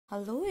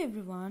Hello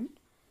everyone.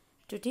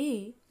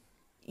 Today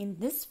in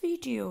this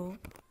video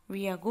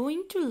we are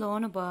going to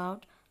learn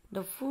about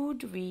the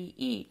food we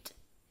eat.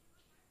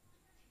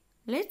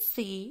 Let's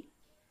see,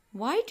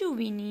 why do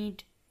we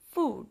need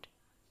food?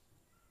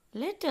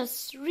 Let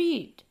us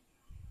read.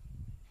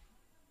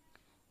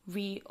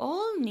 We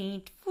all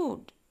need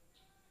food.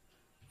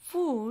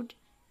 Food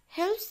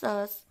helps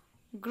us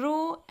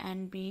grow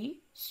and be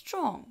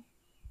strong.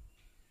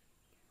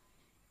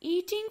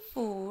 Eating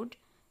food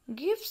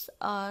gives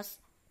us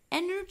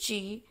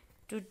energy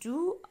to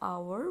do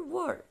our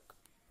work.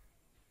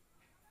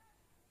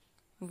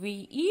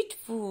 We eat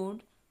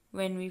food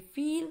when we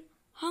feel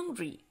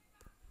hungry.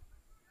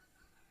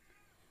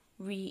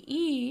 We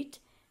eat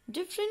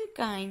different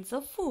kinds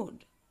of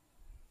food.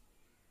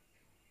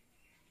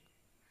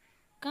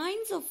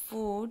 Kinds of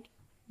food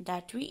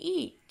that we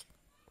eat.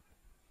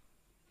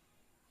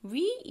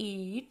 We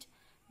eat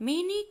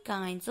many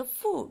kinds of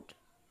food.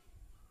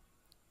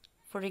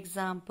 For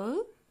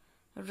example,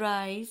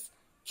 rice,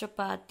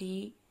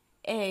 chapati,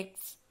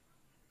 eggs,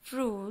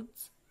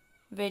 fruits,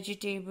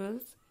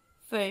 vegetables,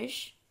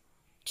 fish,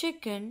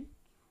 chicken,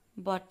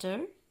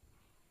 butter,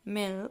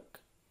 milk,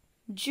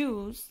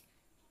 juice,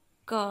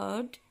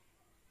 curd,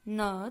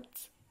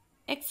 nuts,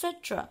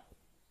 etc.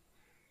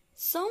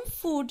 Some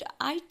food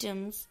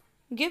items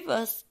give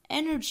us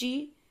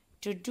energy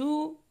to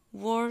do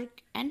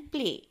work and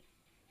play.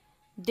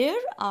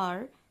 There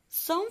are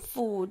some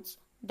foods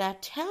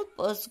that help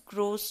us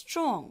grow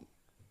strong.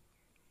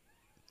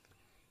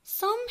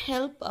 Some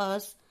help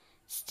us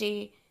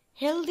stay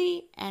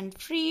healthy and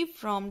free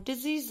from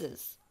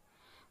diseases.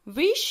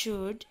 We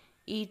should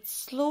eat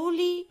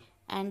slowly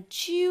and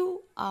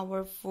chew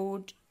our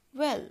food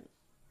well.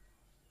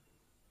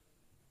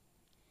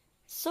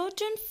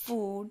 Certain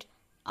food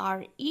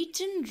are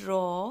eaten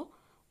raw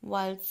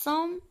while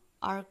some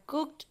are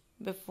cooked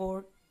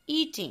before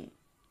eating.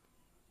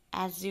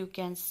 As you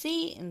can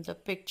see in the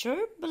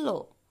picture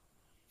below,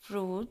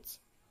 fruits,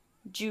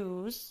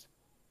 juice,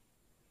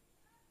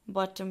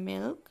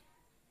 buttermilk,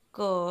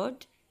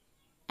 curd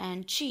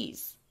and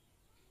cheese,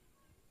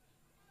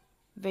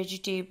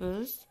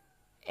 vegetables,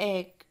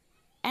 egg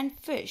and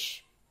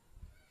fish,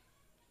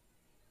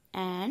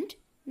 and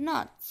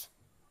nuts.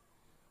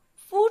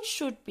 Food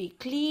should be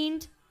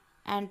cleaned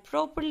and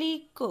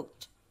properly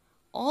cooked.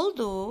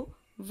 Although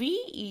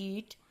we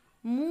eat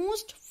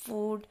most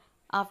food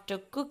after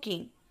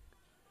cooking,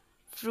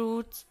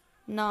 fruits,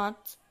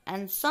 nuts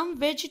and some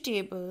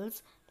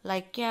vegetables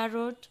like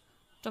carrot,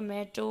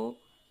 tomato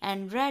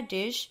and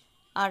radish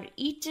are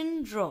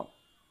eaten raw.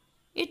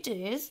 It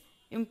is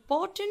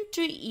important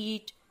to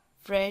eat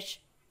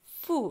fresh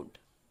food.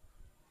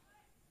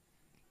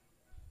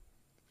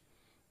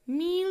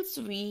 Meals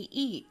we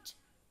eat.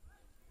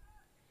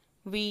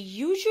 We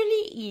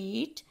usually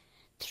eat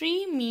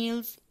 3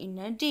 meals in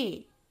a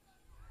day.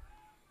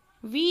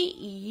 We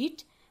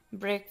eat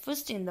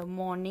breakfast in the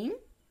morning,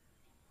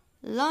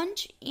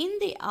 lunch in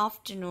the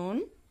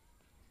afternoon,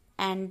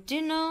 and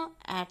dinner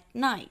at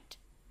night.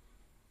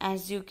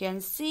 As you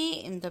can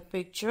see in the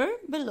picture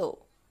below,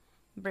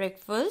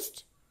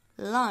 breakfast,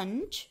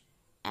 lunch,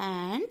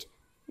 and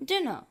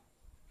dinner.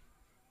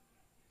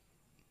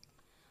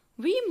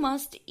 We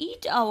must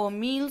eat our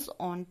meals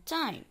on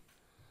time.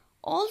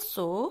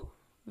 Also,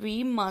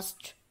 we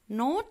must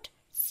not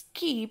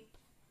skip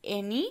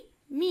any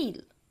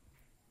meal.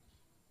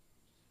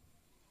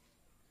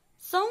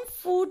 Some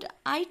food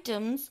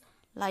items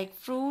like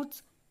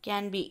fruits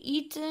can be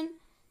eaten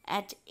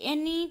at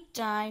any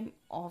time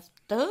of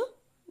the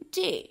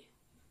day.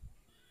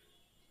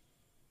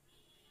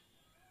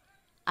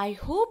 I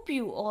hope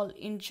you all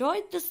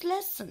enjoyed this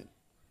lesson.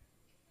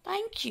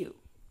 Thank you.